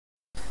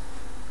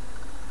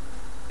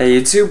Hey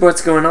YouTube,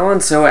 what's going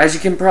on? So as you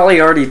can probably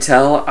already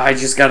tell, I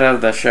just got out of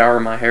the shower.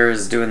 My hair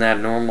is doing that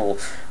normal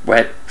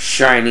wet,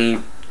 shiny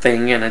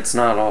thing, and it's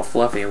not all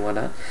fluffy and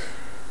whatnot.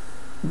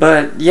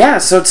 But yeah,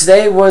 so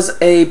today was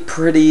a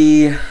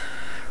pretty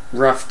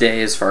rough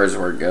day as far as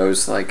work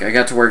goes. Like, I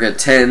got to work at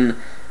 10,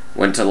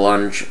 went to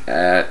lunch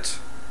at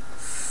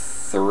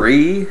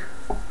 3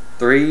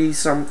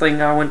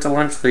 something. I went to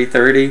lunch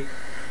 3:30.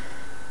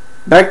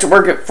 Back to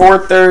work at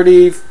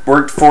 4:30.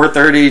 Worked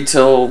 4:30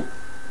 till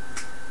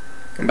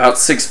about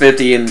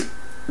 6:50, and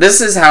this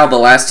is how the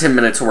last 10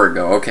 minutes of work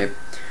go. Okay,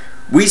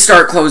 we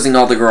start closing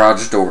all the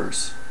garage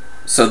doors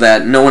so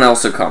that no one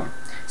else will come.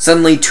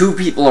 Suddenly 2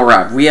 people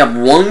arrive. We have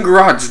 1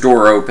 garage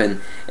door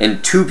open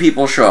and 2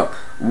 people show up.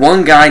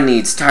 One guy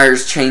needs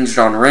tires changed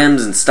on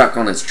rims and stuck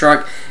on his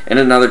truck, and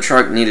another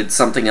truck needed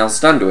something else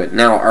done to it.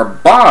 Now, our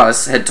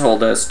boss had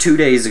told us 2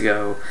 days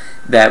ago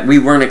that we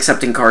weren't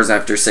accepting cars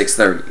after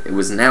 6:30. It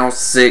was now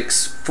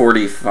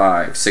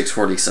 6:45,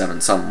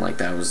 6:47, something like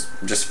that. It was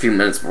just a few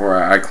minutes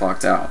before I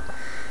clocked out.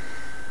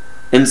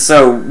 And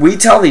so we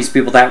tell these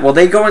people that. Well,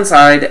 they go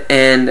inside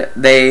and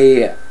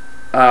they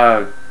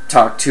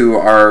talk to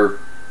our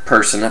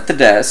person at the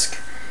desk,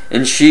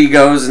 and she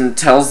goes and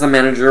tells the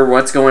manager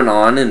what's going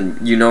on, and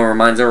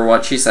reminds her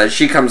what she says.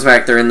 She comes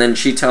back there and then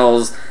she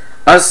tells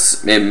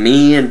us, and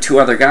me and 2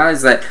 other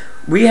guys, that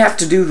we have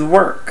to do the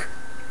work.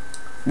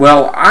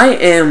 Well, I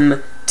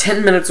am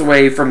 10 minutes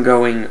away from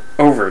going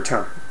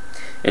overtime,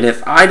 and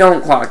if I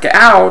don't clock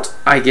out,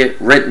 I get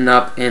written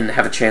up and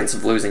have a chance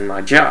of losing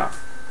my job.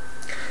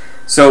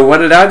 So what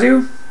did I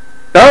do?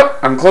 Oh,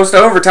 I'm close to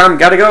overtime,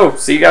 gotta go.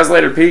 See you guys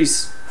later,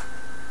 peace.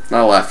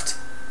 I left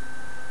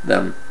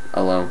them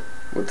alone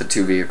with the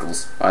 2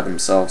 vehicles by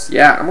themselves.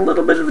 Yeah, I'm a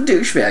little bit of a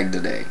douchebag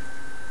today.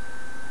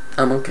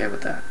 I'm okay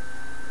with that.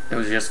 It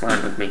was just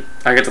fine with me.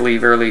 I get to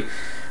leave early.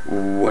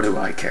 What do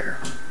I care?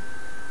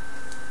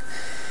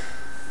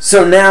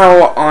 So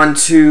now on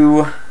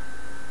to,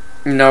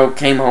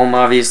 came home,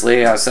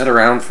 obviously. I sat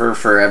around for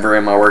forever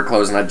in my work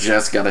clothes, and I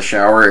just got a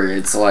shower.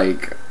 It's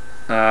like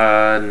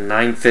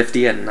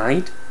 9:50 at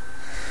night.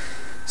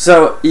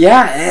 So,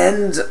 yeah,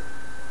 and,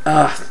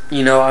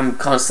 I'm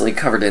constantly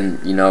covered in,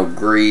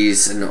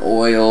 grease and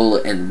oil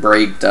and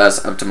brake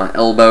dust up to my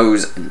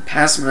elbows and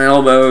past my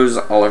elbows,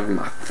 all over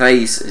my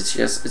face.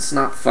 It's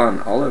not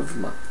fun. All over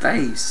my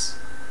face.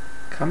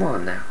 Come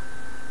on now.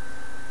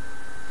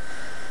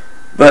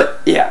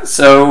 But, yeah,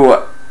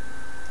 so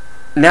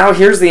now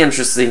here's the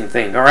interesting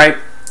thing, alright?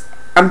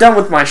 I'm done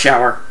with my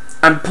shower.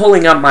 I'm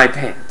pulling up my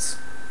pants.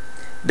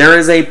 There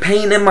is a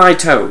pain in my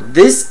toe.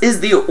 This is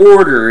the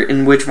order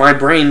in which my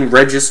brain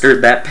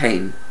registered that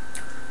pain.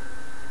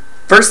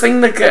 First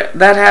thing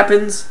that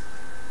happens,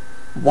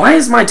 why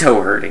is my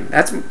toe hurting?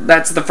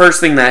 That's the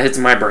first thing that hits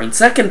my brain.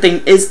 Second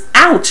thing is,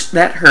 ouch,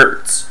 that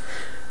hurts.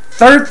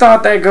 Third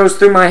thought that goes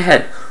through my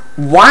head,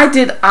 why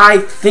did I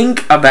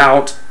think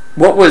about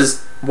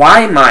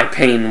why my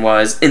pain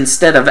was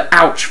instead of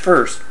ouch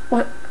first?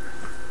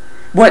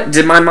 What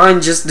did my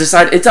mind just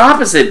decide? It's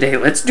opposite day.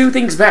 Let's do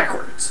things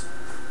backwards.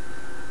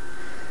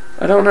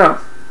 I don't know.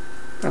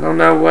 I don't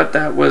know what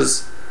that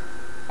was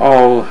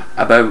all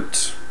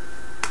about.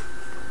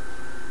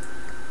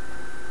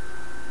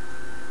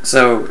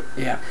 So,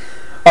 yeah.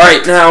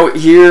 Alright, now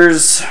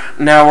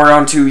we're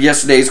on to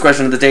yesterday's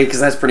question of the day, because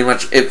that's pretty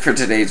much it for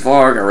today's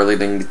vlog. I really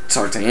didn't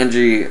talk to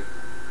Angie,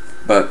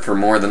 but for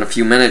more than a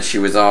few minutes she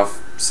was off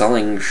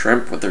selling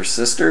shrimp with her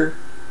sister.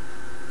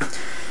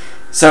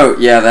 So,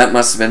 yeah, that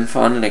must have been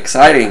fun and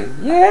exciting.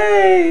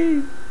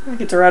 Yay! I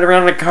get to ride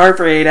around in a car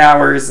for 8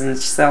 hours and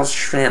sell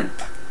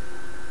shrimp.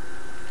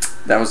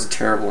 That was a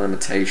terrible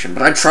imitation,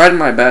 but I tried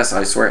my best,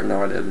 I swear.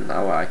 No, I didn't.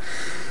 No lie.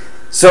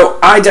 So,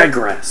 I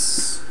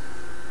digress.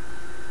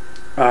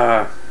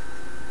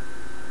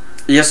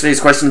 Yesterday's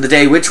question of the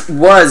day, which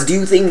was, do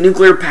you think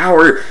nuclear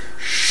power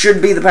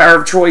should be the power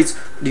of choice?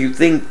 Do you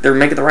think they're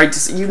making the right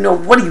decision?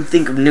 What do you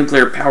think of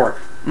nuclear power?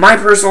 My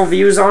personal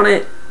views on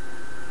it,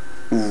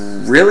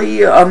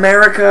 really,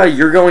 America,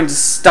 you're going to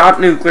stop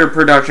nuclear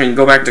production and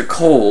go back to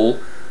coal.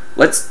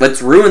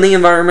 Let's ruin the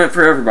environment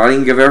for everybody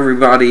and give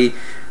everybody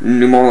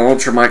pneumonia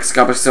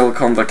ultramicroscopic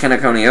silicone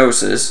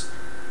volcaniconiosis,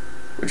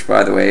 which,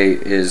 by the way,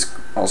 is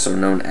also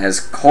known as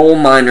coal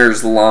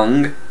miner's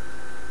lung.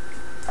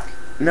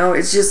 No,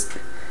 it's just,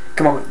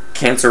 come on,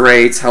 cancer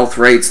rates, health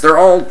rates, they're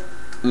all,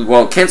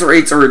 well, cancer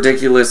rates are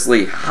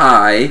ridiculously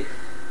high.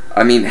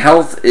 I mean,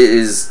 health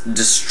is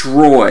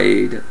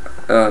destroyed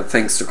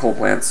thanks to coal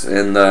plants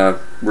in the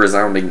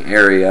resounding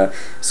area.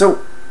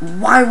 So,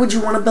 why would you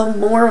want to build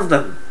more of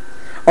them?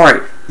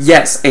 Alright,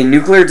 yes, a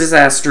nuclear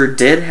disaster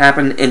did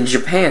happen in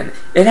Japan.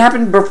 It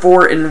happened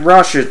before in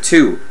Russia,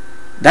 too.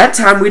 That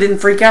time we didn't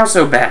freak out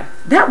so bad.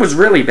 That was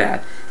really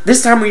bad.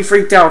 This time we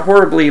freaked out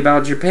horribly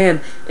about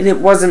Japan, and it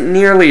wasn't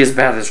nearly as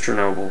bad as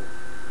Chernobyl.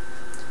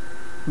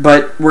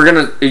 But we're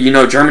gonna,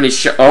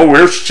 Germany's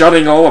we're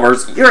shutting all of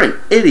ours. You're an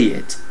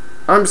idiot.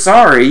 I'm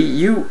sorry,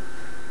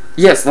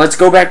 yes, let's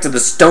go back to the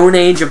Stone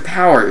Age of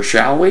power,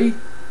 shall we?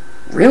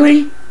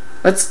 Really?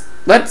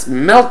 Let's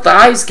melt the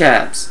ice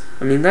caps.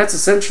 I mean, that's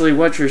essentially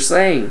what you're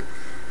saying.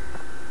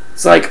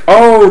 It's like,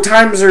 oh,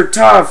 times are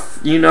tough.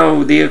 You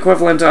know, the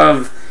equivalent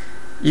of,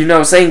 you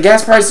know, saying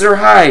gas prices are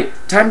high.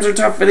 Times are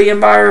tough for the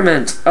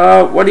environment.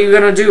 What are you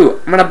going to do?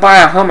 I'm going to buy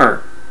a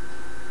Hummer.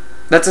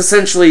 That's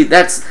essentially,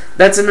 that's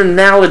an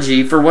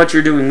analogy for what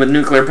you're doing with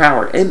nuclear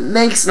power. It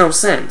makes no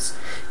sense.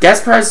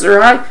 Gas prices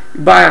are high,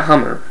 you buy a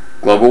Hummer.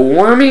 Global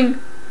warming?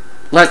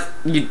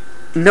 No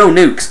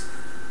nukes.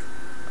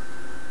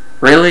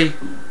 Really?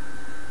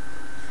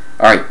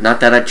 Alright, not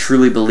that I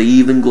truly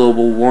believe in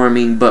global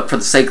warming, but for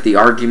the sake of the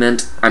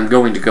argument, I'm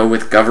going to go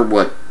with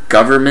what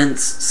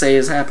governments say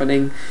is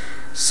happening.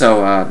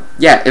 So,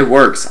 yeah, it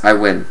works. I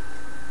win.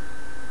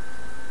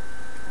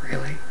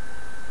 Really?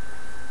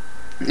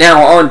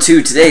 Now, on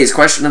to today's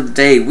question of the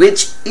day,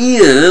 which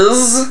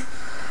is...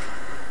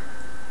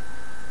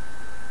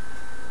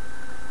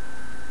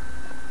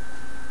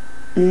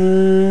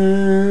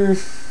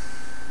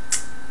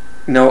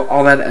 No,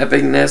 all that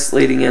epicness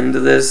leading into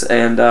this,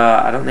 and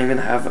I don't even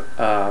have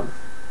a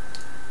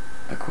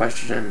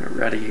question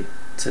ready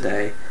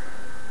today.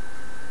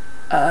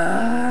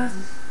 Heck,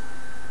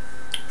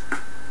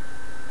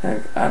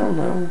 I don't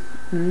know.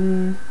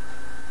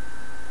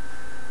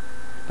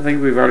 I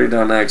think we've already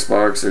done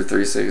Xbox or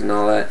 360 and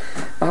all that.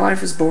 My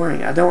life is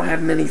boring. I don't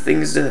have many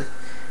things to...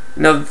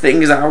 You know, the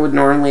things I would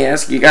normally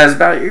ask you guys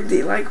about. You'd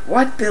be like,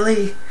 what,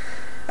 Billy?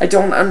 I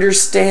don't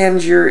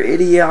understand your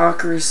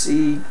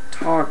idiocracy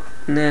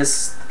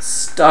talkness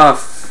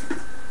stuff.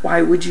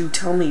 Why would you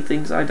tell me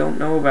things I don't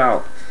know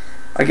about?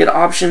 I get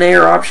option A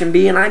or option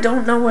B, and I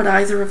don't know what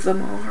either of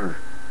them are.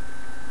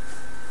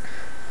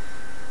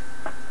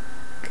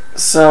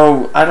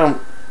 So, I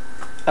don't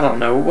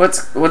know.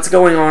 What's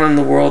going on in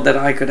the world that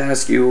I could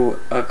ask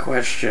you a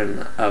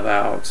question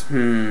about?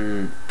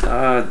 You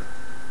know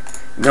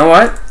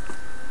what?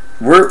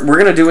 We're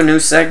gonna do a new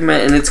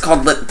segment, and it's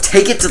called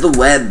Take It to the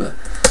Web.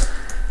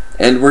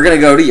 And we're gonna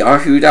go to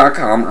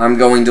yahoo.com. I'm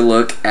going to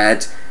look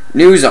at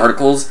news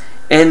articles,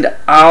 and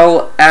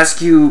I'll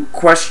ask you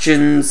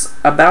questions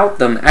about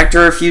them.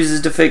 Actor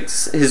refuses to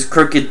fix his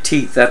crooked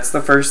teeth. That's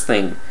the first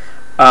thing.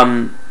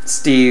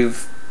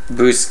 Steve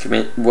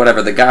Buscemi,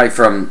 whatever, the guy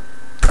from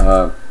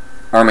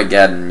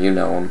Armageddon, you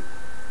know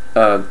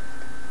him.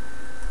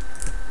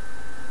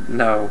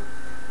 No.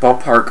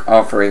 Ballpark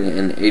offering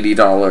an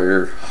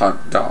 $80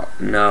 hot dog.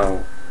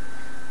 No.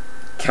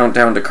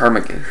 Countdown to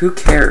Carmageddon. Who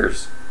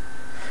cares?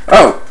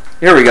 Oh,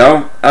 here we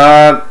go.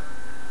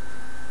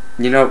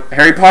 You know,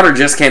 Harry Potter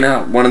just came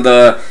out. One of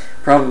the,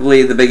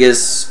 probably the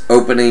biggest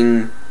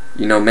opening,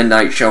 you know,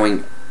 midnight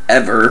showing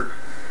ever.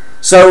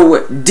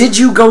 So, did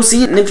you go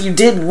see it? And if you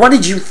did, what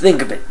did you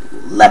think of it?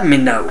 Let me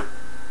know.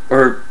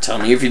 Or tell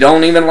me if you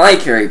don't even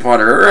like Harry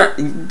Potter. Or,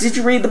 did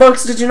you read the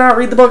books? Did you not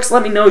read the books?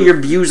 Let me know your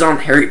views on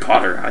Harry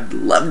Potter. I'd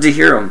love to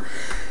hear them.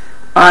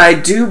 I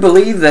do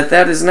believe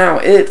that is now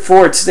it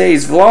for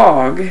today's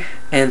vlog.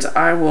 And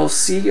I will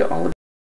see all of you.